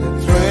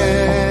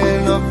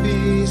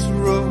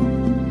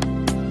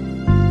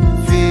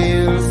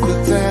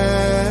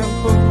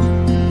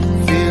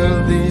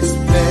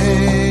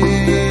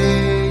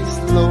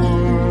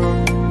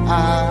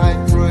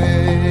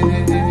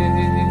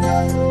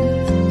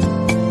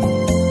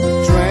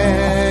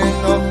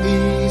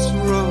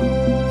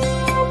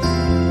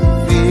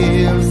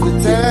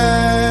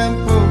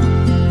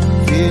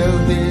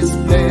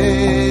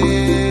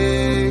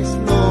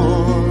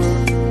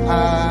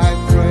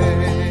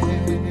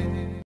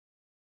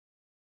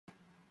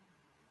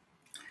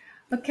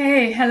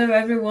Okay, hello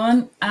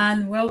everyone,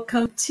 and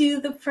welcome to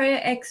the prayer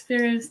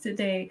experience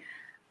today.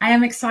 I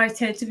am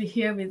excited to be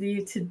here with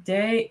you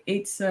today.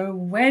 It's a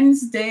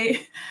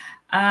Wednesday,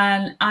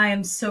 and I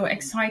am so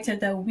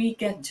excited that we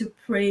get to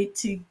pray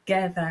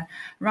together.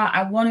 Right,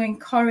 I want to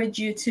encourage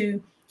you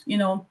to,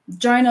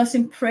 join us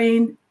in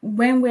praying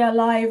when we are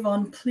live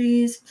on.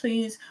 Please,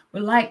 we'd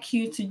like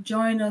you to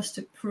join us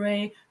to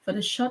pray for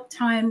the short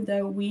time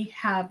that we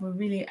have. We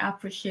really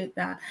appreciate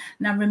that.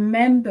 Now,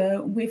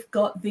 Remember, we've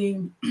got the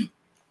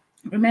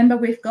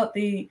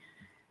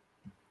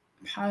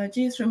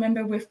apologies.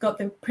 Remember, we've got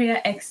the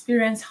prayer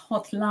experience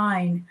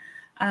hotline,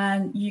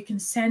 and you can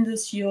send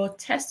us your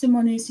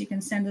testimonies. You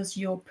can send us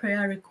your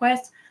prayer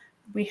requests.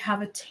 We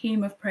have a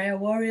team of prayer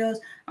warriors,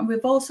 and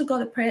we've also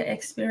got a prayer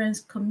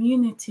experience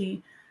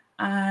community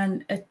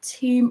and a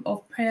team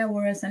of prayer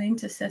warriors and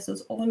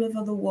intercessors all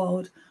over the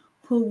world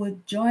who will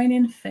join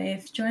in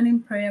faith, join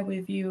in prayer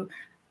with you,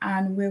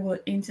 and we will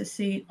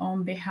intercede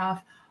on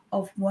behalf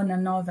of one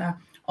another.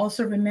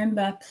 Also,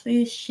 remember,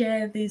 please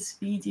share this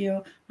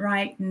video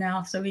right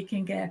now so we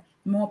can get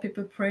more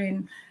people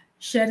praying.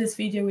 Share this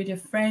video with your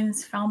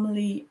friends,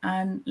 family,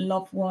 and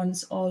loved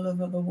ones all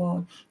over the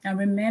world. And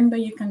remember,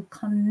 you can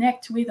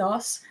connect with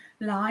us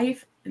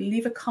live,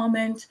 leave a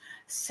comment,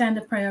 send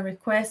a prayer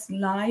request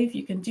live.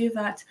 You can do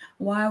that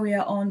while we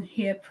are on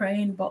here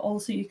praying, but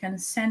also you can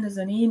send us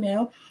an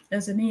email.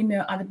 There's an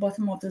email at the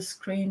bottom of the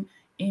screen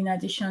in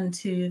addition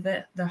to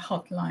the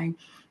hotline.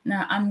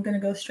 Now I'm going to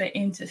go straight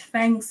into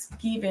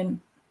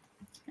Thanksgiving.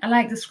 I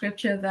like the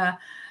scripture that,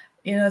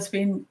 it's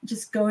been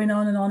just going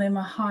on and on in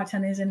my heart,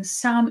 and is in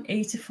Psalm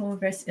 84,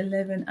 verse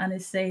 11, and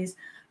it says,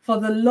 "For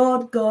the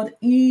Lord God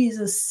is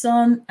a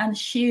sun and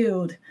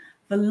shield.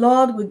 The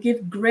Lord will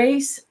give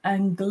grace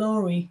and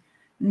glory.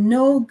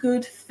 No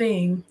good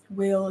thing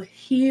will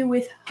he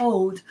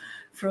withhold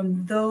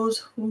from those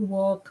who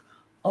walk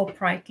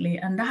uprightly."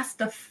 And that's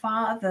the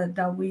Father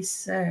that we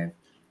serve.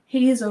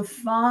 He is a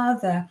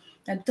Father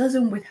that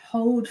doesn't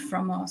withhold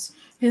from us.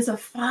 He's a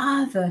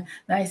Father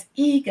that is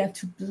eager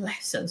to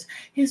bless us.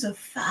 He's a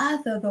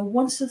Father that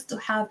wants us to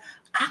have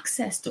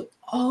access to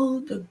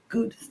all the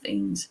good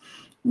things.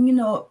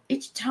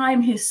 Each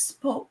time he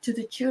spoke to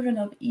the children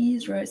of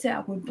Israel, he said,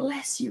 "I will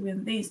bless you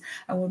in this.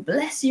 I will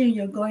bless you in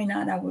your going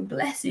out. I will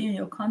bless you in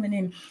your coming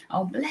in.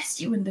 I'll bless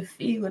you in the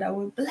field. I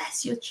will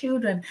bless your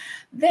children."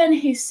 Then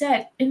he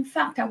said, "In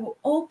fact, I will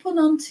open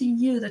unto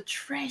you the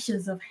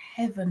treasures of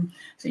heaven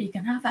so you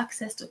can have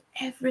access to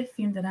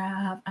everything that I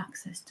have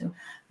access to."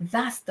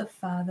 That's the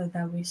Father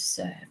that we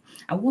serve.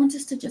 I want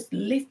us to just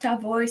lift our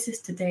voices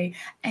today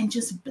and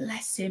just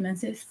bless him and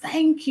say,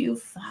 "Thank you,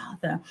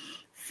 Father.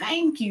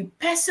 Thank you."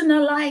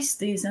 Personalize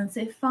this and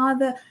say,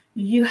 "Father,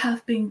 you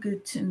have been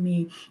good to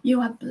me. You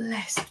have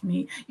blessed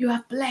me. You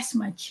have blessed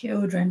my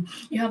children.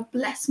 You have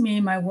blessed me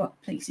in my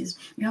workplaces.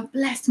 You have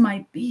blessed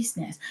my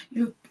business.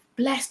 You've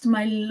blessed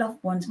my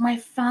loved ones, my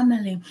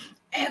family.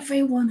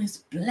 Everyone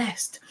is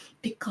blessed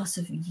because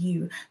of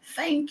you.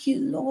 Thank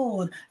you,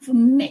 Lord, for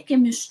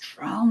making me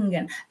strong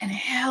and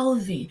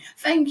healthy.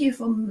 Thank you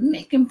for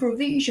making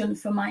provision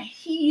for my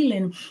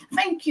healing.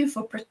 Thank you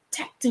for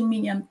protecting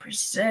me and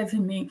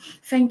preserving me.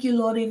 Thank you,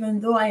 Lord, even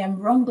though I am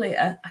wrongly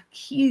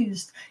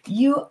accused,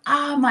 you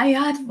are my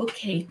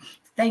advocate.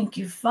 Thank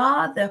you,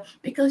 Father,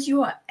 because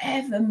you are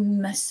ever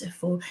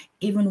merciful.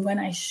 Even when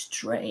I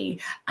stray,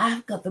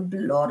 I've got the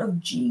blood of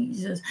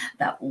Jesus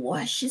that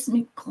washes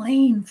me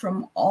clean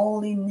from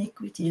all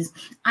iniquities.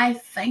 I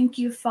thank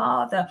you,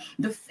 Father,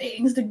 the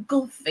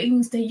good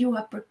things that you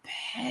have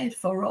prepared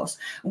for us.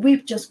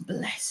 We just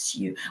bless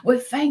you. We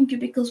thank you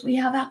because we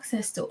have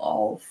access to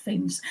all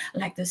things.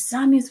 Like the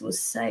psalmist would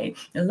say,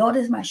 "The Lord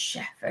is my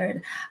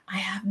shepherd. I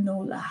have no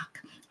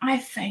lack." I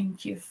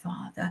thank you,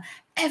 Father.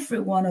 Every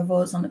one of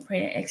us on the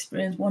prayer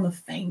experience want to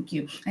thank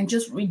you and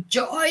just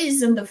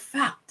rejoice in the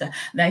fact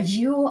that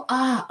you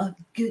are a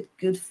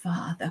good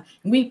Father.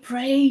 We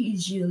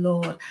praise you,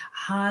 Lord.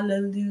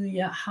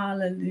 Hallelujah,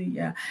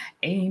 hallelujah,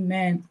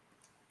 amen.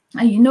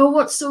 And you know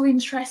what's so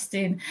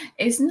interesting?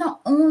 It's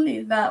not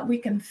only that we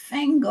can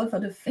thank God for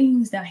the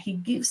things that he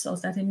gives us,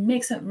 that he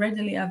makes it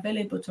readily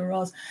available to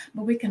us,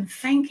 but we can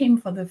thank him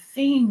for the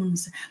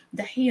things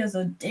that he has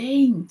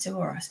ordained to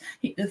us,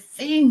 the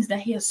things that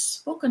he has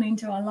spoken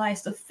into our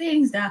lives, the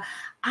things that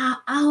are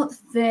out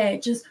there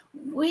just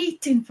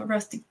waiting for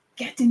us to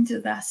get into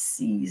that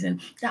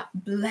season, that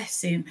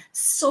blessing,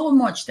 so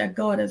much that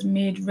God has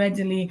made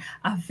readily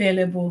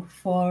available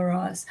for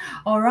us.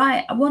 All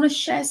right, I want to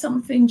share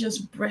something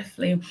just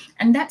briefly,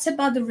 and that's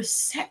about the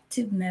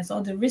receptiveness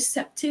or the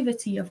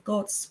receptivity of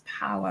God's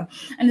power.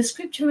 And the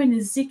scripture in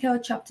Ezekiel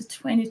chapter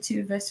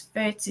 22, verse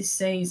 30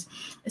 says,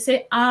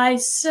 "I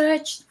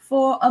searched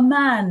for a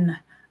man,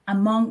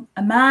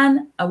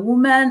 a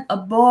woman, a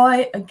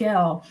boy, a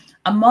girl,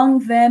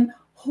 among them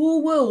who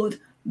would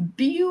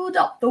build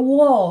up the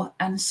wall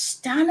and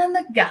stand in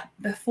the gap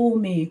before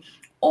me,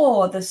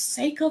 or the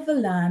sake of the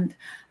land,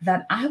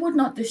 that I would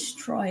not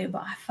destroy,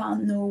 but I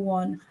found no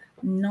one,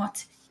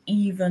 not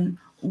even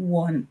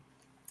one."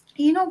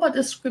 You know what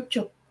the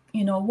scripture,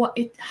 what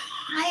it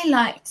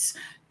highlights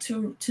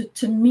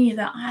to me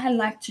that I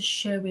like to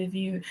share with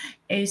you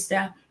is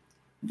that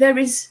there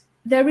is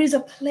a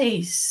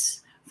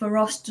place for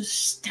us to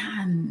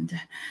stand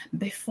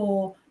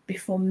before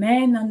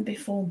men and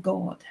before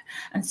God.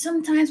 And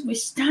sometimes we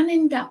stand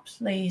in that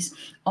place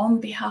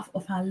on behalf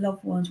of our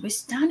loved ones. We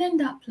stand in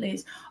that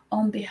place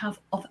on behalf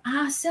of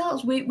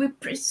ourselves. We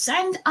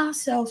present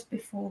ourselves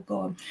before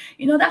God.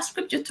 You know, that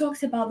scripture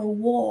talks about a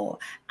wall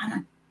and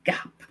a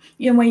gap.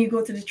 You know, when you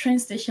go to the train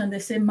station, they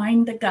say,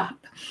 mind the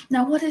gap.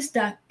 Now, what is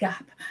that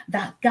gap?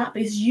 That gap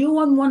is you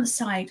on one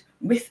side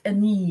with a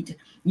need.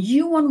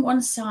 You on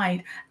one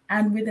side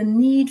and with a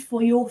need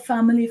for your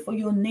family, for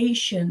your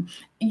nation.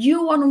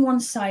 You on one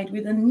side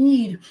with a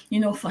need, you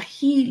know, for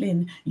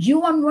healing.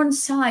 You on one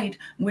side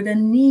with a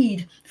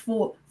need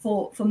for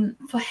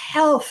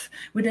health,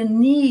 with a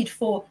need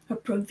for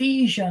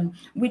provision,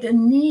 with a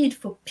need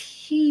for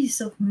peace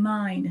of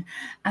mind.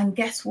 And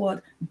guess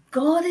what?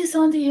 God is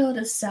on the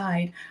other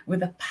side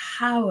with a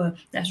power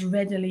that's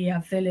readily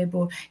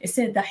available. It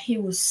said that he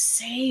will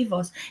save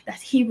us,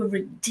 that he will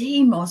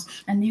redeem us,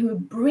 and he will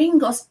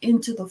bring us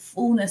into the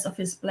fullness of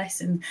his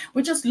blessing.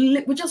 We just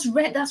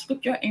read that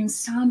scripture in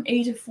Psalm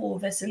 84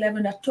 verse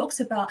 11 that talks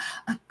about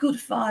a good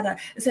father.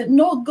 It said,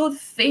 no good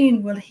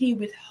thing will he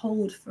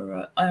withhold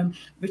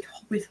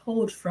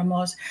from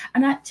us.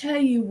 And I tell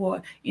you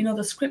what, you know,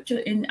 the scripture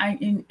in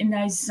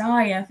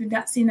Isaiah, I think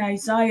that's in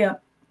Isaiah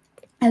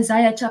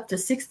chapter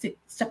 6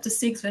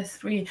 verse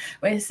 3,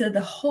 where it said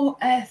the whole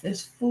earth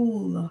is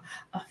full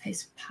of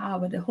his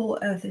power, the whole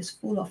earth is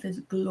full of his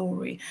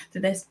glory. So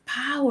there's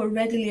power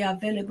readily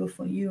available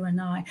for you and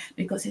I,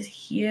 because he's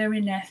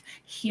hearing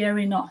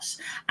us.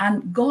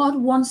 And God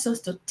wants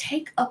us to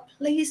take a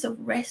place of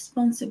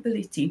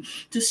responsibility,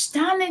 to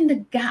stand in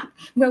the gap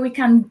where we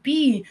can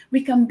be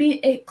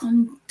a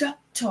conductor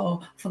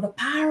for the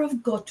power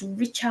of God to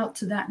reach out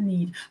to that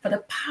need, for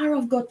the power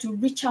of God to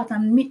reach out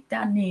and meet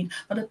that need,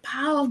 for the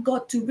power of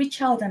God to reach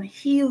out and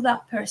heal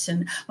that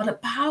person, for the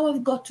power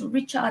of God to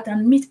reach out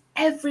and meet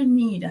every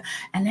need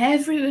and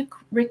every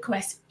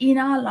request in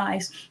our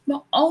lives,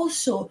 but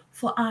also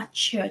for our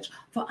church,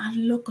 for our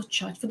local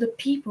church, for the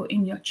people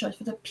in your church,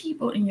 for the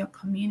people in your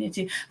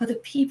community, for the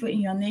people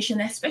in your nation,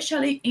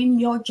 especially in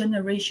your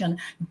generation.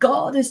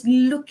 God is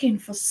looking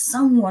for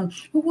someone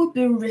who would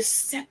be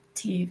receptive,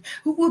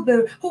 who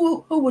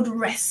would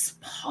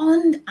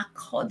respond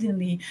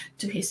accordingly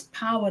to his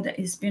power that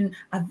he's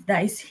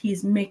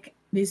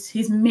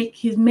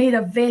made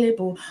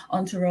available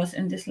unto us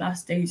in these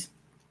last days.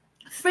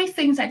 3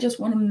 things I just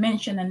want to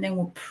mention, and then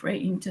we'll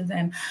pray into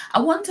them. I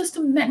want us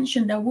to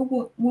mention that we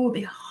will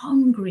be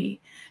hungry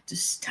to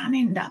stand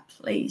in that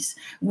place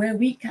where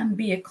we can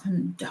be a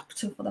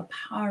conductor for the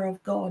power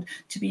of God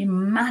to be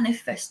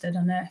manifested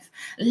on earth.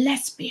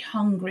 Let's be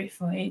hungry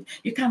for it.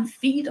 You can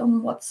feed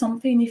on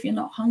something if you're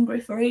not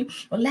hungry for it,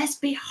 but let's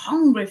be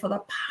hungry for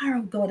the power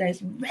of God that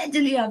is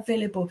readily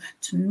available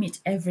to meet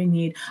every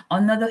need.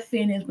 Another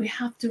thing is we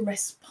have to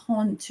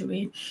respond to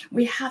it.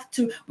 We have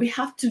to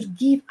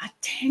give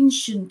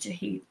attention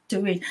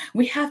to it.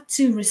 We have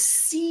to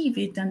receive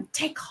it and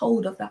take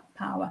hold of that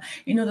power.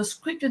 You know, the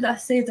scripture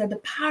that says that the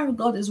power of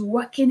God is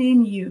working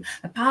in you,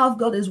 the power of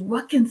God is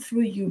working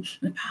through you,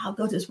 the power of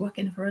God is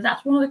working for us.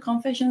 That's one of the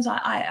confessions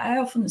I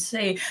often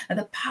say, that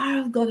the power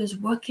of God is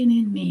working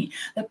in me,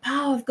 the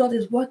power of God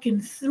is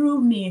working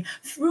through me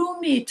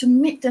to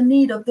meet the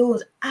need of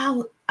those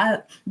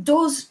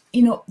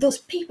those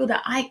people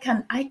that I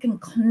can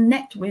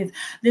connect with.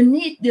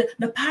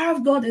 The power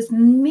of God is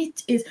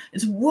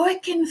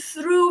working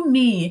through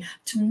me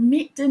to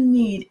meet the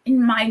need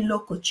in my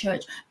local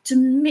church, to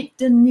meet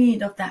the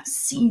need of that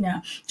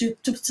sinner, to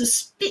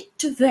speak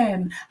to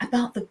them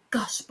about the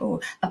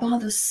gospel,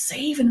 about the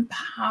saving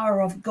power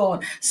of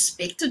God.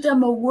 Speak to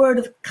them a word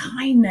of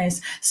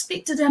kindness,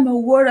 speak to them a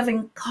word of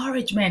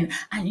encouragement,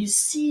 and you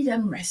see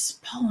them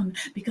respond,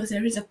 because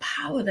there is a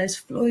power that is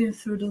flowing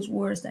through those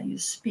words that you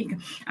speak.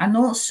 And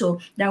also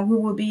that we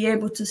will be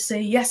able to say,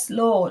 yes,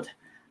 Lord,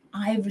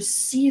 I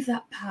receive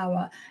that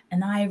power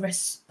and I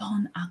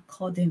respond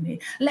accordingly.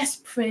 Let's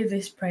pray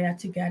this prayer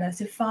together.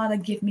 Say, Father,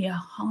 give me a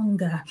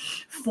hunger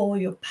for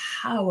your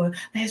power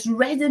that is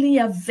readily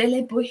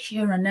available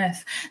here on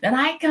earth, that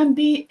I can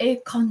be a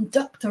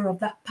conductor of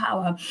that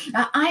power,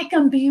 that I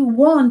can be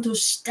one to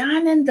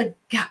stand in the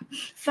gap.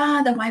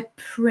 Father, I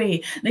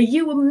pray that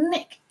you will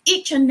make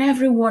each and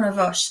every one of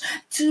us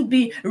to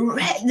be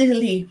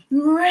readily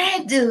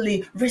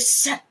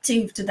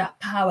receptive to that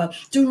power,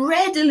 to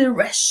readily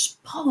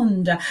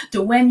respond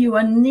to when you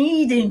are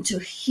needing to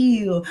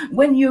heal,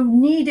 when you're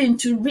needing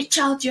to reach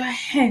out your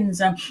hands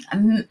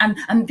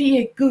and be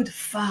a good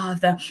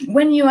father,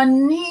 when you are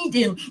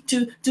needing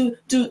to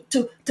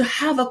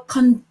have a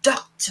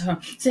conductor,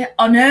 say,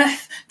 on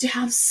earth, to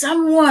have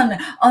someone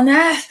on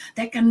earth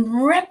that can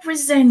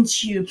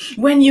represent you,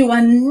 when you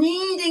are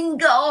needing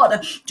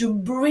God to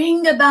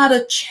bring about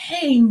a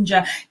change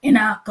in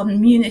our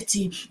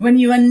community, when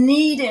you are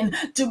needing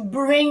to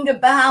bring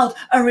about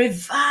a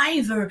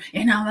revival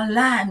in our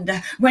land,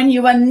 when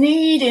you are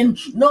needing,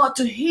 Lord,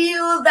 to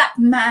heal that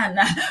man,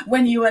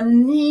 when you are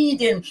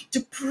needing to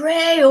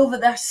pray over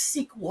that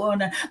sick one,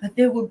 that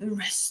they will be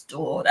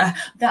restored.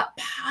 That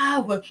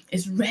power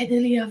is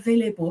readily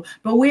available,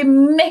 but we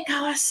make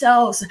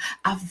ourselves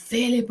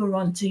available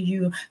unto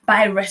you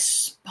by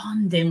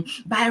responding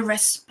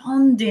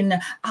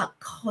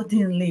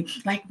accordingly.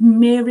 Like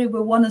Mary, we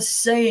want to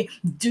say,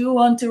 do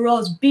unto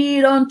us, be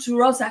it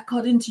unto us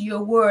according to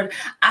your word,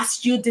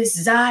 as you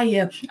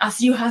desire,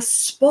 as you have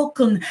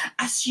spoken,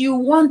 as you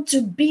want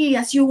to be,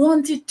 as you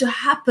want it to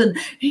happen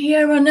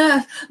here on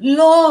earth.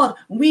 Lord,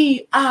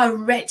 we are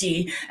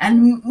ready,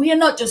 and we are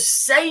not just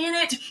saying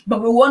it,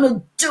 but we want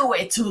to do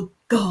it to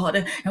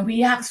God. And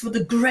we ask for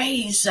the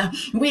grace,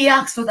 we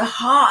ask for the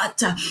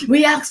heart,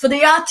 we ask for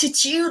the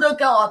attitude of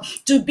God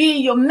to be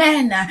your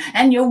men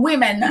and your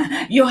women,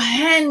 your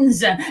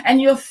hands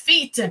and your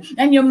feet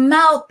and your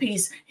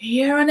mouthpiece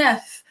here on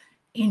earth.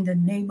 In the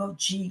name of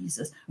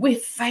Jesus, we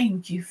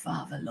thank you,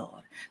 Father,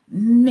 Lord.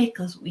 Make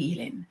us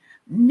willing,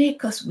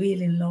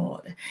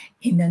 Lord,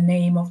 in the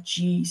name of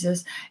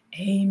Jesus.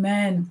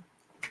 Amen.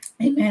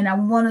 Amen. I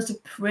want us to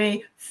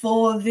pray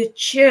for the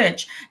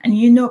church. And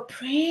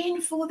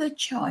praying for the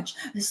church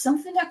is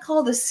something I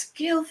call the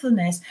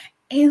skillfulness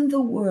in the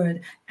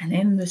word and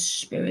in the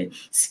spirit.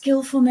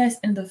 Skillfulness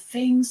in the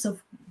things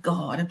of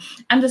God.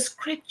 And the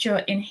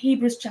scripture in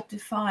Hebrews chapter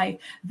 5,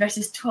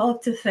 verses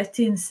 12 to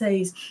 13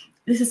 says,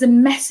 this is a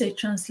Message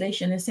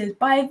translation. It says,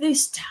 by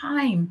this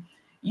time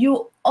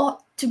you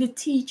ought to be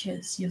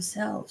teachers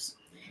yourselves.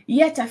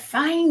 Yet I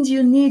find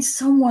you need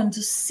someone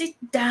to sit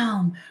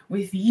down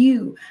with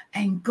you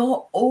and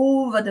go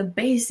over the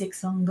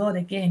basics on God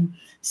again,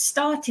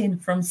 starting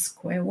from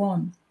square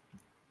one.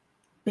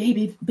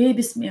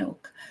 Baby's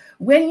milk,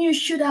 when you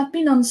should have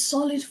been on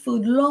solid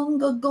food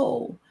long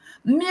ago.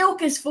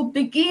 Milk is for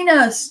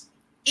beginners,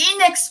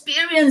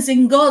 inexperienced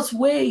in God's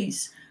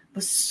ways,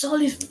 but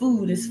solid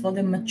food is for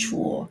the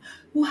mature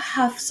who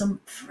have some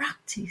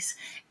practice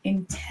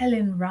in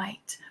telling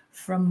right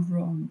from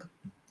wrong.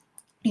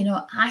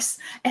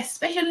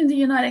 Especially in the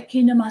United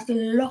Kingdom, as the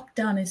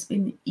lockdown has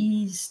been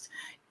eased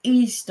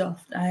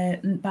off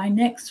by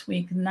next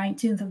week,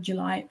 19th of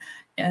July,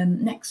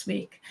 next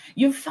week,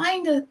 you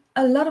find that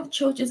a lot of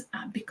churches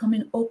are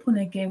becoming open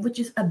again, which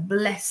is a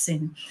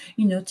blessing,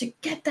 to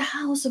get the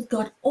house of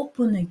God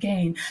open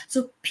again,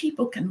 so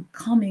people can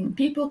come in,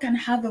 people can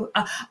have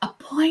a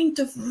point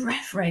of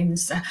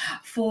reference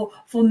for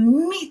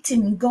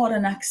meeting God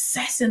and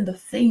accessing the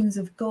things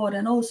of God,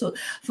 and also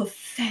for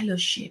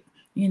fellowship.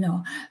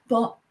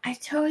 But I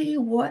tell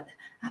you what,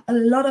 a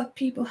lot of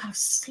people have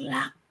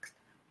slacked.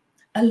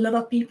 A lot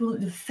of people,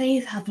 the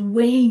faith have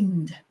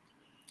waned.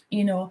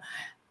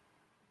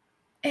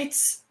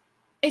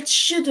 It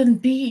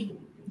shouldn't be.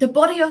 The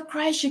body of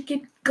Christ should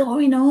keep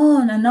going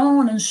on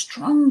and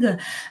stronger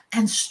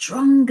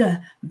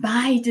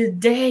by the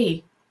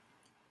day.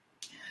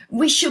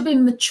 We should be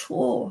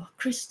mature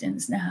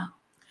Christians now.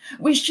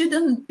 We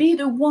shouldn't be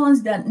the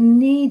ones that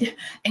need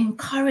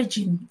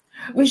encouraging.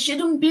 We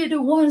shouldn't be the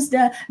ones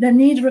that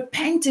need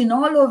repenting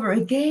all over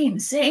again,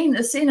 saying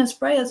the sinner's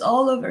prayers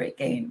all over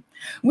again.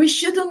 We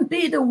shouldn't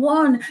be the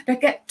one that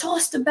get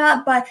tossed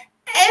about by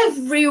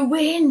every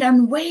wind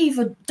and wave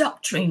of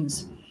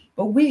doctrines.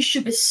 But we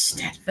should be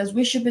steadfast.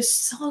 We should be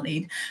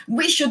solid.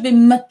 We should be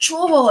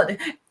matured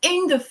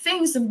in the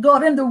things of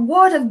God, in the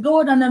word of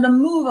God, and in the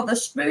move of the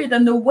Spirit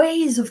and the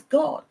ways of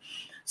God,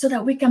 so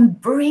that we can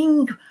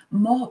bring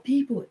more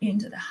people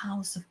into the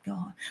house of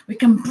God. We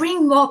can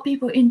bring more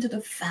people into the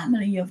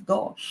family of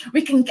God.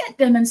 We can get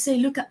them and say,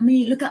 look at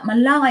me, look at my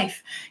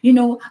life.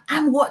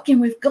 I'm working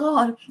with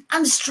God.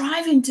 I'm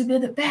striving to be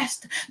the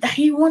best that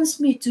He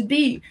wants me to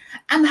be.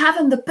 I'm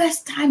having the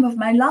best time of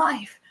my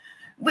life.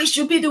 We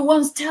should be the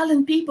ones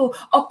telling people,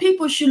 or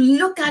people should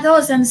look at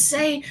us and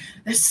say,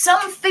 there's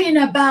something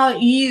about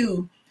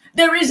you.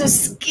 There is a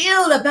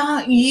skill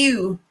about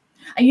you.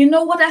 And you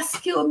know what that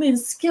skill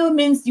means? Skill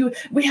means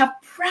we have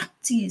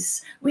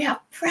practice. We have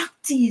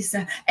practice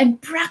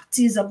and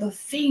practice of the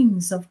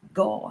things of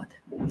God.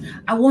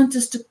 I want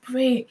us to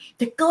pray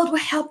that God will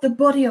help the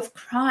body of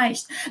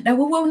Christ, that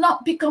we will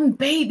not become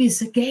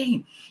babies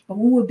again, but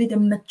we will be the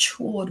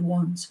matured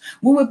ones.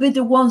 We will be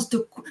the ones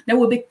that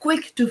will be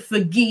quick to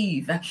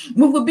forgive.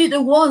 We will be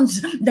the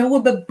ones that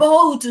will be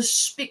bold to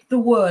speak the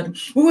word.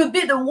 We will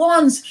be the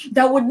ones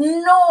that would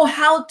know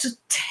how to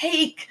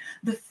take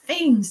the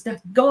things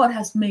that God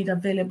has made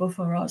available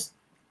for us.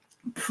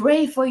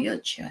 Pray for your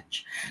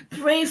church.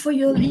 Pray for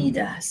your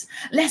leaders.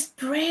 Let's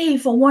pray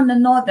for one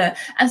another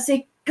and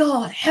say,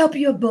 God, help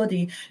your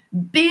body.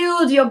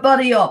 Build your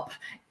body up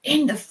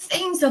in the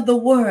things of the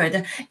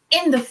word,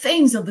 in the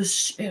things of the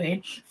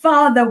Spirit.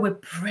 Father, we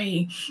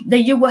pray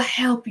that you will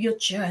help your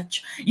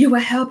church. You will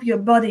help your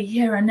body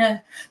here on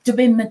earth to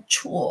be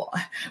mature.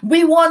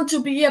 We want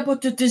to be able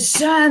to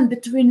discern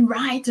between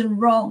right and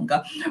wrong.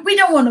 We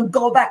don't want to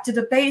go back to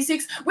the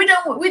basics. We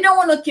don't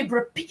want to keep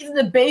repeating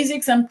the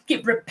basics and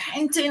keep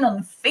repenting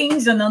on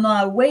things and on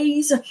our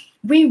ways.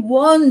 We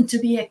want to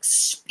be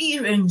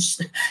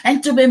experienced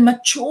and to be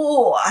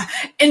mature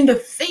in the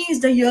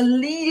things that you're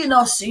leading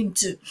us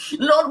into.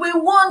 Lord, we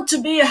want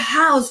to be a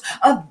house,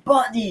 a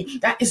body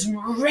that is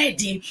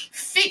ready,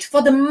 fit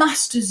for the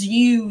Master's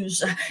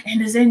use in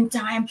the same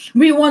time.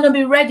 We want to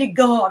be ready,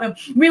 God.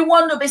 We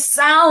want to be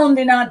sound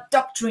in our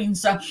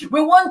doctrines.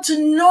 We want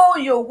to know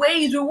your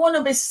ways. We want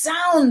to be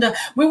sound.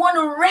 We want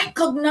to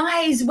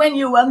recognize when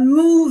you are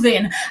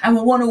moving, and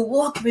we want to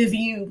walk with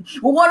you.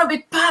 We want to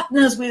be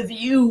partners with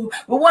you.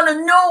 We want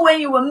to know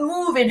when you are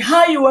moving,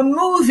 how you are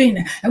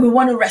moving, and we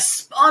want to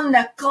respond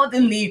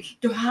accordingly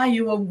to how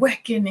you are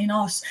working in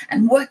us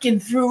and working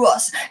through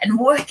us and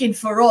working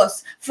for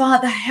us.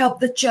 Father,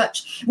 help the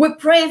church. We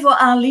pray for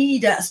our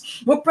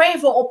leaders. We pray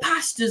for our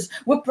pastors.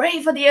 We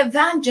pray for the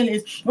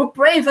evangelists. We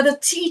pray for the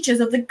teachers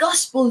of the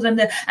gospels and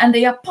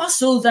the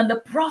apostles and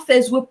the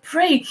prophets. We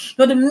pray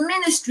for the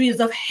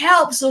ministries of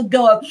helps, oh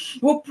God.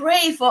 We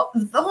pray for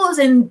those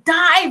in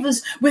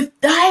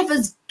with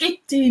diverse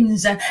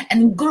giftings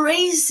and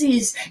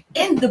graces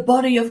in the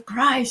body of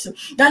Christ.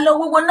 That,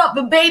 Lord, we will not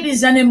be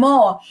babies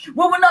anymore. We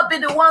will not be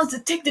the ones to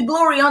take the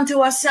glory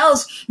unto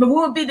ourselves, but we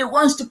will be the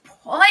ones to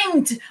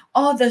point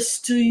others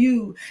to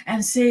you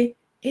and say,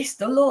 it's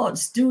the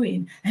Lord's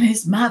doing, and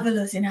it's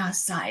marvelous in our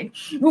sight.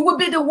 We will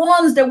be the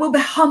ones that will be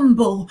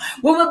humble.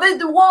 We will be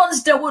the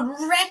ones that would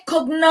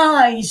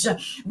recognize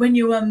when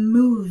you are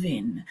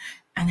moving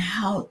and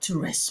how to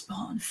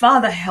respond.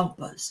 Father,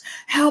 help us.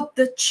 Help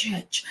the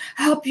church.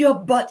 Help your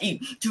body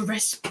to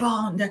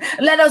respond.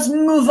 Let us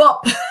move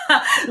up.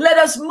 Let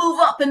us move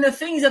up in the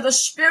things of the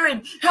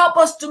Spirit. Help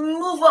us to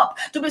move up,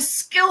 to be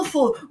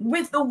skillful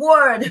with the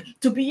word,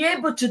 to be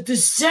able to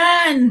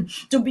discern,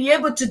 to be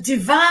able to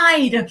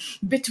divide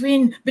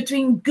between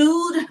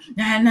good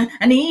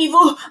and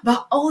evil,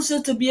 but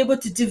also to be able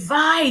to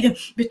divide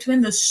between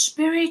the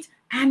spirit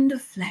and the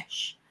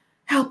flesh.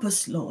 Help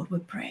us, Lord, we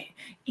pray,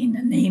 in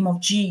the name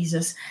of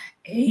Jesus.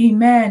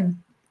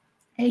 Amen.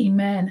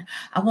 Amen.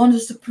 I want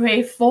us to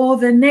pray for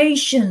the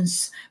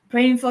nations.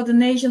 Praying for the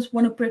nations. We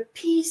want to pray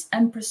peace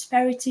and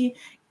prosperity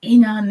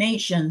in our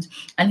nations.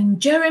 And in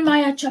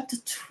Jeremiah chapter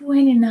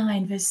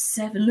 29, verse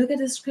 7, look at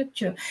the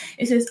scripture.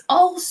 It says,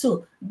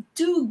 also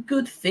do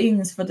good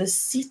things for the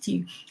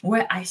city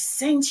where I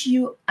sent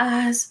you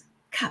as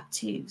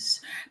captives.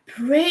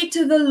 Pray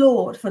to the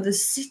Lord for the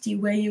city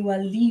where you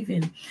are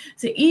living.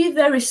 So if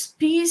there is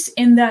peace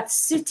in that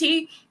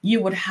city,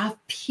 you would have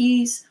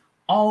peace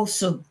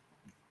also.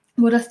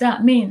 What does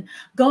that mean?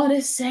 God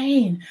is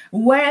saying,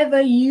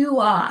 wherever you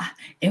are,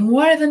 in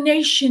whatever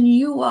nation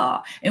you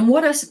are, in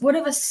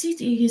whatever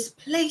city He's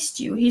placed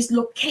you, He's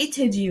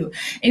located you,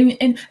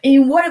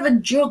 in whatever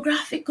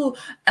geographical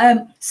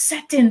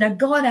setting that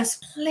God has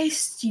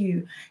placed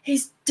you,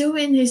 He's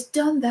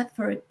done that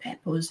for a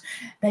purpose,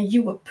 that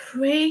you will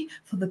pray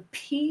for the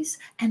peace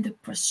and the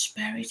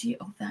prosperity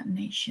of that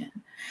nation.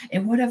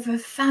 In whatever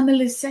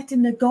family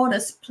setting that God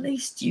has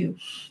placed you,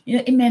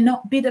 it may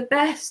not be the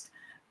best,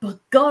 but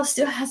God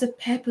still has a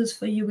purpose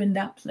for you in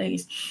that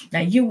place,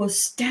 that you will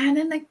stand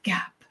in the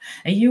gap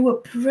and you will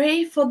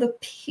pray for the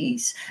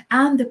peace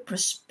and the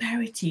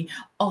prosperity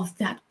of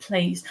that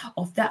place,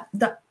 of that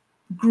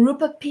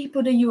group of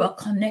people that you are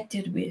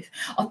connected with,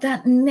 of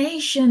that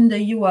nation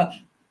that you are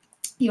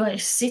a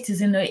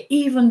citizen, or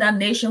even that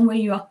nation where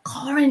you are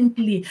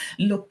currently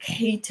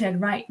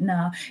located right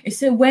now. It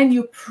said, when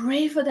you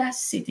pray for that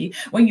city,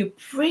 when you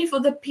pray for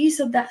the peace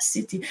of that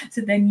city,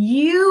 so then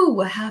you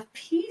will have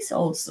peace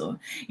also.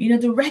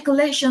 The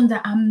regulations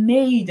that are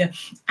made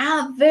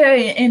out there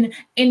in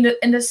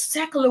the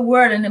secular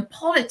world and in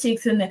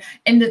politics and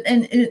made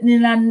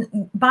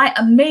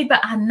by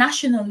our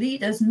national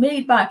leaders,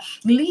 made by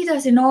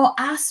leaders in all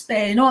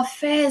aspects, in all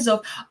affairs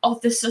of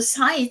the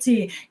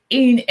society,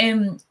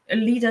 in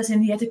leaders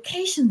in the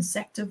education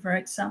sector, for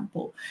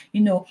example.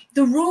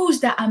 The rules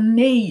that are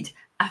made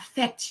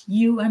affect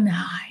you and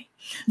I.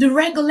 The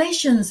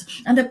regulations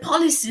and the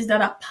policies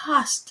that are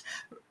passed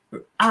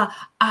are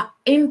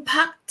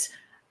impacting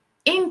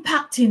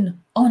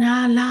on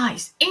our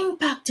lives,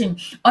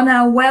 impacting on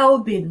our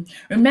well-being.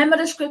 Remember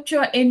the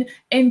scripture in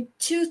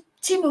 2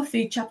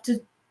 Timothy chapter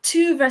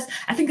 2 verse,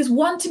 I think it's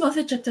 1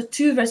 Timothy chapter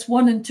 2 verse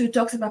 1 and 2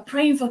 talks about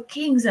praying for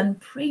kings and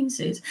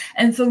princes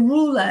and for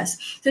rulers,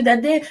 so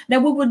that we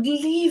would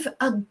live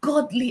a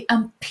godly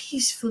and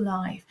peaceful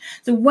life.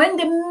 So when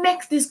they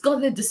make these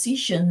godly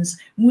decisions,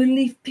 we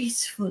live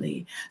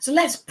peacefully. So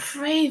let's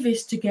pray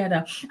this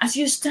together as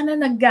you stand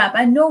in a gap.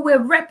 I know we're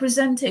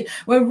represented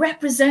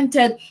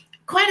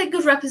quite a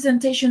good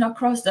representation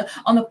across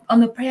on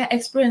the Prayer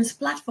Experience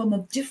platform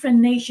of different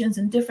nations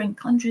and different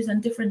countries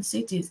and different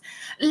cities.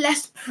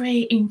 Let's pray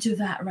into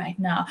that right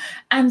now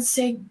and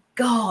say,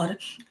 God,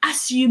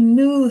 as you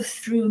move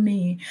through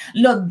me,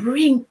 Lord,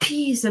 bring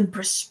peace and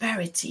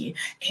prosperity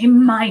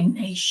in my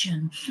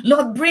nation.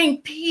 Lord, bring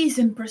peace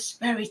and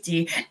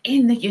prosperity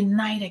in the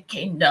United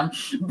Kingdom.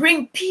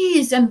 Bring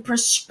peace and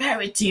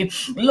prosperity,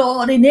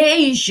 Lord, in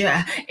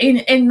Asia,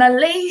 in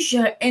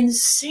Malaysia, in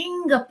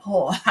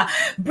Singapore.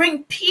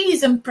 Bring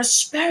peace and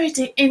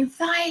prosperity in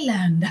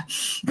Thailand.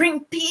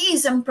 Bring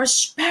peace and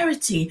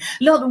prosperity,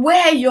 Lord,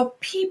 where your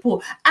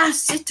people are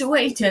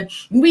situated.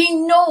 We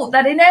know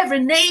that in every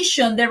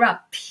nation there are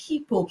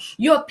people.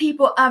 Your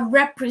people are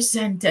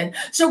represented.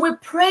 So we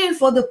pray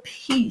for the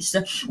peace.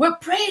 We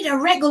pray the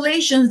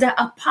regulations that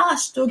are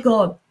passed to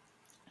God,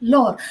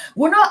 Lord,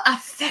 will not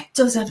affect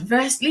us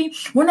adversely,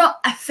 will not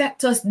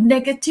affect us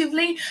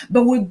negatively,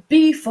 but will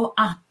be for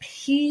our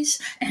peace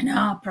and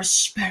our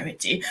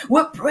prosperity.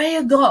 We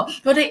pray, God,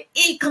 for the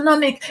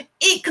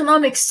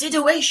economic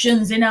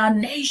situations in our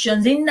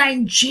nations, in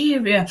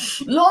Nigeria,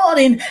 Lord,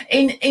 in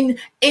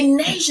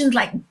nations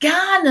like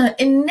Ghana,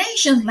 in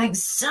nations like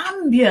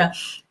Zambia,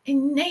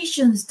 in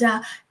nations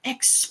that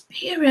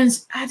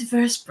experience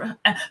adverse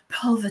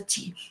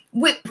poverty.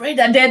 We pray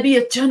that there be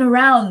a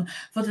turnaround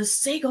for the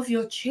sake of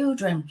your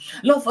children,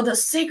 Lord, for the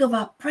sake of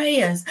our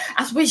prayers,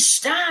 as we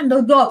stand,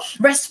 oh God,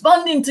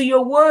 responding to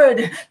your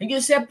word.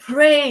 You said,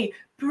 pray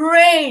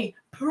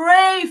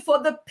for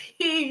the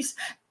peace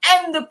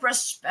and the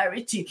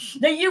prosperity,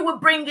 that you will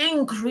bring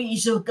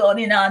increase, oh God,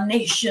 in our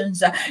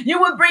nations. You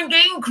will bring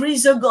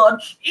increase, oh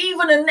God,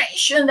 even a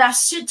nation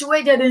that's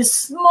situated in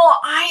small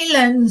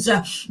islands.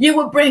 You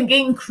will bring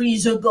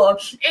increase, oh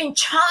God. In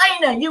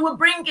China, you will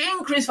bring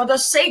increase for the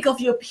sake of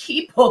your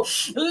people,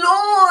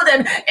 Lord.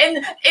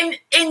 And in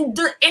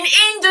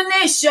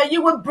Indonesia,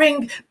 you will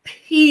bring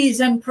peace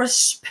and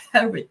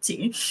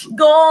prosperity,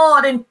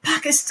 God. In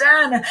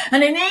Pakistan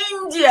and in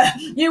India,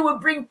 you will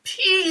bring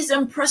peace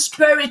and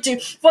prosperity.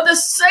 For the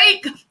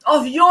sake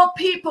of your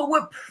people,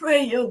 we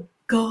pray, oh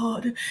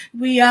God.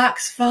 We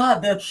ask,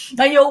 Father,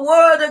 that your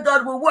word, oh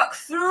God, will work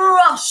through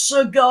us,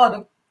 oh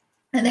God.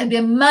 And there'll be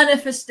a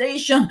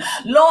manifestation,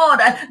 Lord.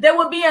 There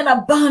will be an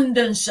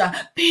abundance,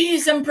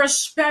 peace and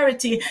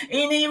prosperity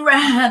in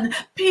Iran,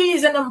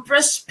 peace and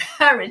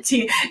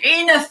prosperity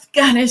in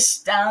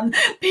Afghanistan,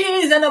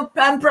 peace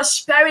and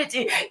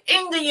prosperity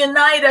in the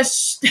United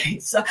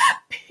States,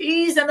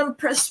 peace and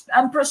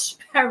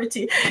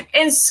prosperity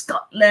in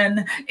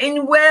Scotland,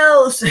 in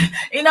Wales,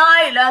 in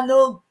Ireland,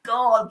 oh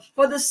God,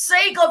 for the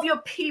sake of your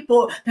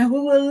people, that we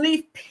will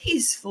live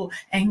peaceful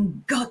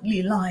and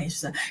godly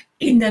lives.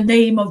 In the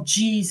name of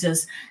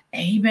Jesus,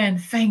 amen.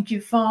 Thank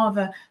you,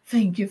 Father.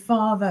 Thank you,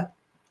 Father.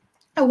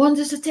 I want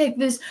us to take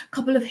this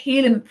couple of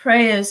healing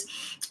prayers,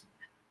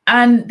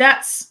 and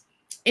that's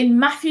in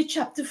Matthew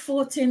chapter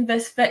 14,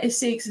 verse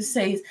 36. It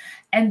says,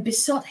 and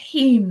besought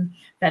him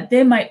that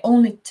they might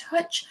only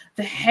touch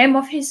the hem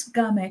of his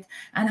garment,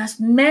 and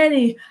as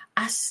many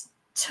as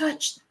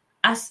touched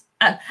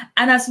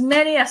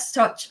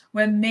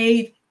were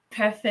made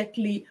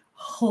perfectly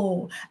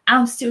whole.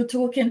 I'm still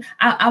talking.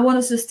 I want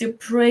us to still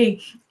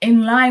pray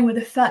in line with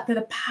the fact that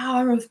the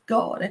power of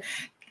God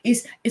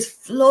is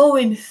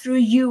flowing through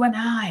you and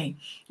I,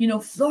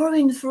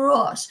 flowing through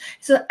us.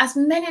 So as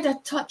many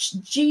that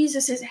touched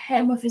Jesus's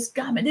hem of his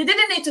garment, they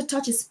didn't need to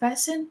touch his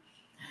person.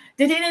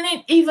 They didn't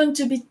need even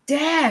to be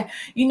there,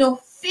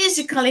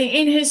 physically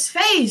in his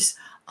face.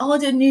 All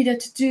they needed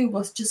to do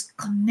was just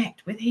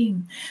connect with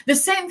him. The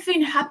same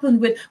thing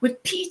happened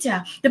with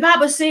Peter. The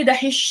Bible says that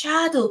his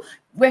shadow,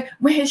 when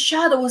his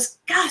shadow was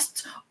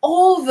cast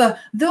over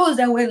those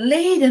that were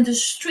laid in the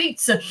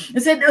streets,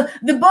 it said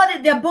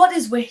their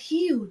bodies were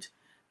healed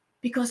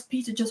because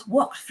Peter just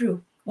walked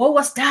through. What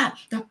was that?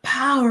 The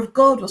power of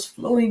God was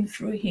flowing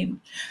through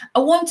him. I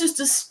want us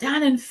to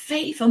stand in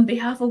faith on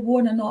behalf of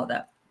one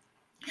another,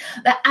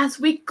 that as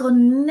we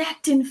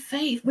connect in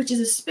faith, which is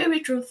a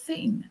spiritual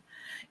thing,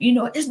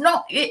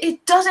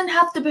 it doesn't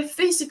have to be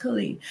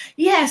physically.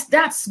 Yes,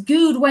 that's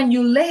good when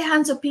you lay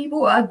hands on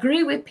people or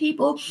agree with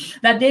people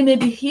that they may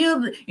be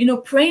healed,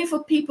 praying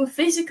for people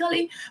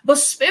physically. But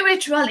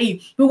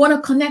spiritually, we want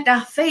to connect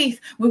our faith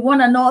with one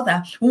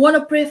another. We want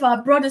to pray for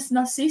our brothers and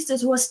our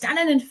sisters who are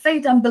standing in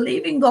faith and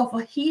believing God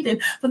for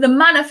healing, for the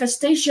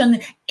manifestation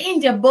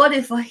in their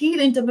body, for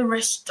healing to be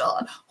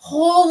restored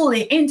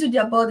wholly into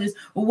their bodies.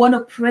 We want to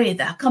pray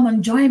that. Come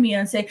and join me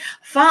and say,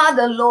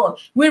 Father, Lord,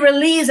 we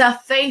release our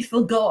faith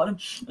for God.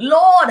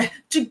 Lord,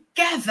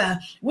 together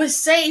we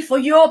say for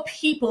your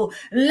people,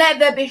 let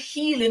there be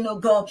healing, oh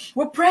God.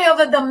 We pray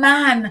over the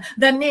man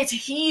that needs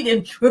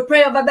healing. We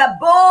pray over that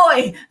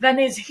boy that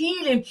needs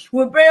healing.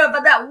 We pray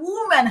over that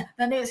woman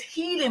that needs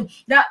healing.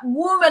 That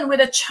woman with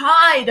a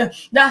child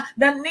that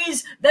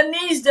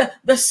needs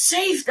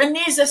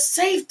a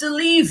safe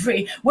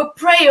delivery. We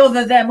pray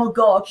over them, oh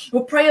God.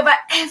 We pray over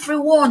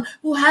everyone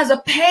who has a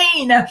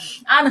pain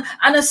and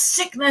a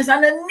sickness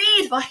and a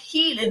need for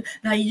healing.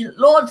 That you,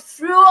 Lord,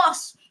 through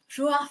us,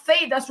 through our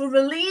faith, as we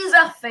release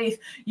our faith,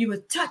 you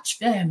will touch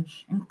them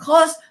and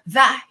cause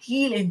that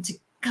healing to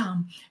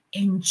come.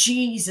 In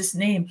Jesus'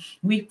 name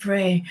we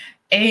pray.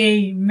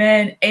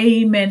 Amen.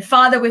 Amen.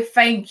 Father, we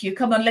thank you.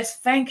 Come on, let's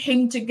thank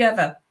him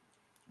together.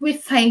 We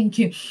thank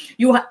you.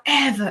 You are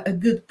ever a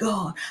good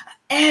God,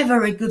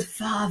 ever a good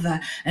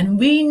Father. And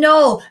we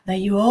know that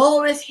you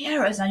always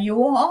hear us and you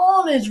will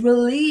always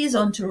release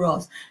unto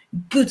us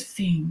good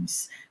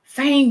things.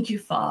 Thank you,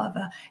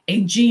 Father.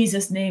 In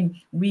Jesus' name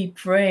we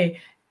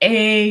pray.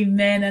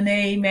 Amen and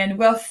amen.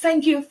 Well,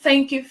 thank you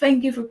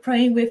for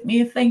praying with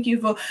me. Thank you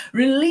for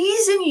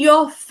releasing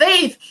your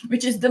faith,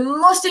 which is the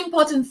most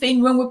important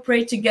thing when we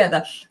pray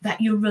together, that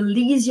you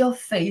release your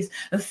faith.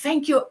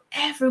 Thank you,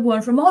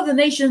 everyone from all the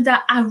nations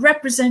that are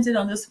represented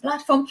on this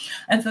platform,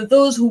 and for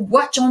those who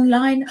watch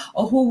online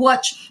or who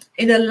watch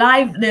in the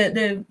live,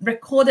 the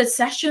recorded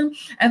session,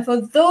 and for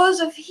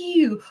those of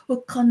you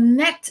who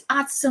connect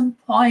at some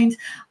point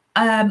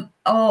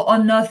or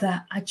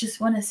another. I just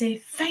want to say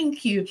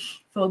thank you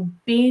for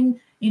being,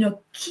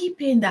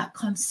 keeping that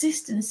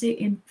consistency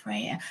in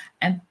prayer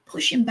and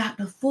pushing back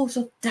the force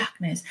of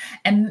darkness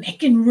and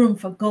making room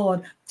for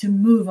God to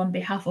move on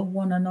behalf of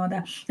one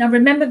another. Now,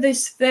 remember,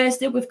 this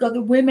Thursday, we've got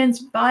the Women's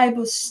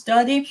Bible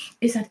Study.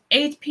 It's at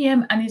 8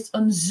 p.m. and it's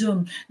on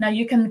Zoom. Now,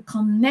 you can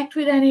connect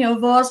with any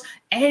of us,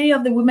 any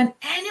of the women,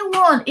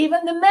 anyone,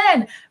 even the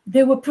men.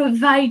 They will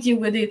provide you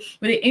with the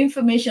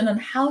information on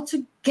how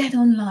to get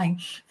online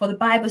for the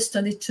Bible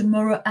study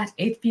tomorrow at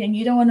 8 p.m.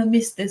 You don't want to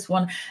miss this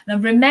one. Now,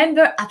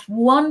 remember, at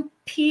 1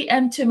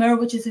 p.m. tomorrow,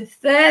 which is a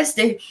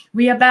Thursday,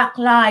 we are back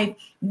live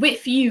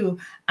with you,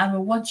 and we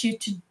want you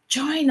to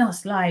join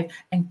us live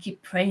and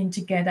keep praying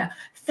together.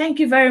 Thank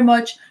you very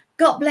much.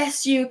 God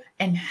bless you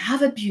and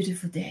have a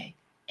beautiful day.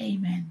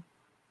 Amen.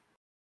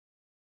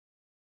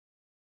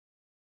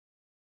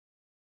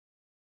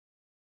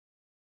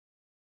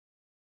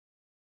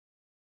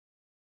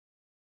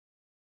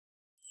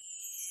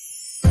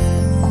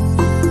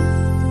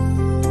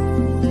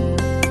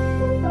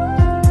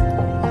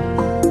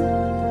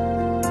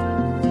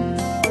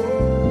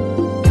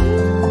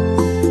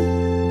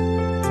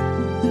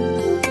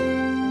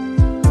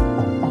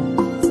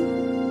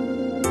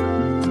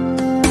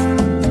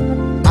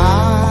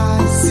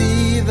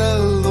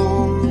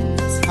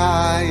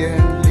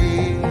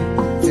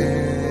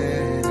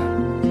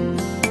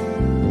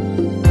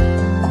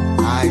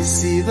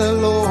 The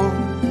Lord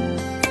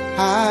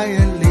high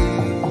and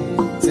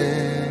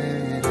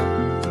lifted up,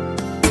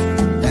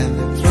 and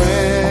the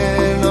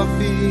train of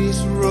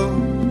his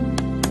robe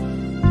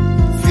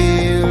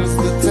fills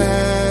the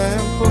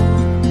temple.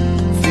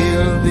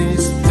 Fill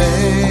this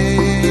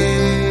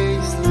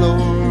place,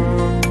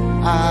 Lord,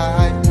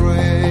 I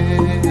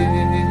pray.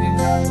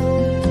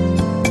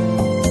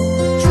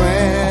 The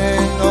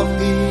train of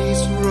his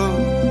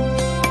robe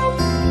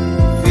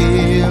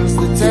fills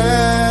the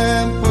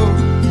temple.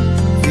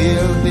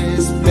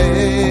 This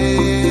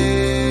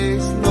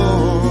place,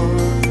 Lord,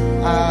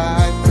 I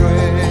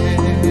pray.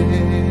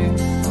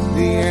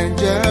 The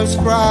angels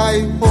cry,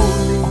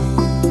 holy,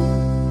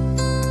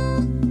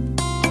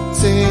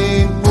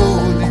 sing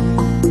holy.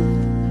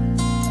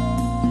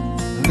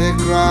 They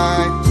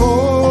cry,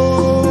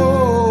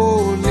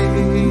 holy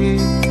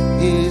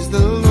is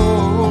the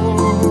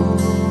Lord.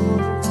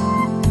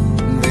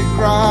 They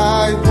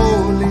cry,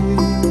 holy.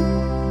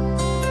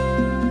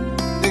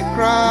 They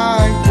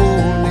cry, holy.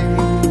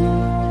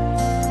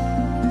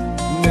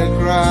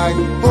 Cry,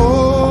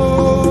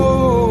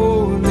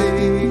 holy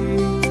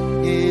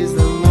is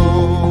the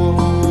Lord.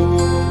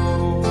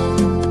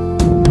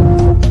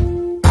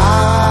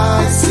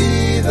 I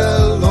see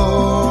the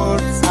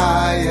Lord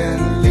high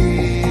and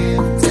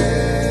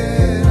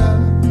lifted up.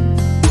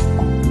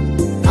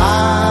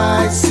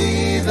 I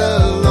see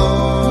the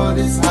Lord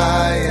is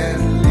high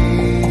and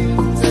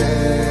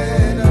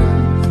lifted up,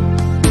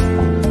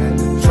 and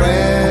the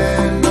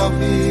train of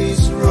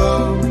his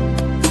robe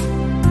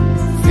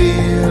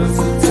fills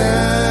the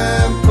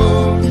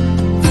temple.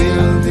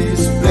 Fill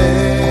this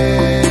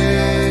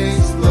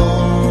place,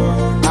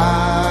 Lord, I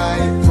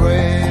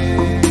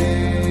pray.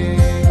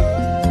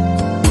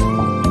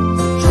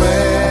 The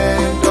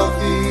trend of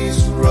his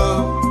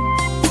robe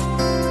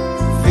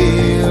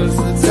fills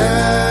the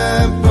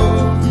temple.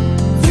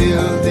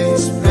 Fill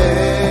this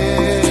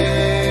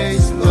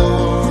place,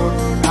 Lord,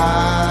 I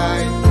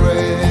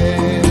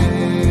pray.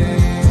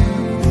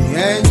 The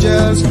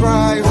angels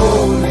cry,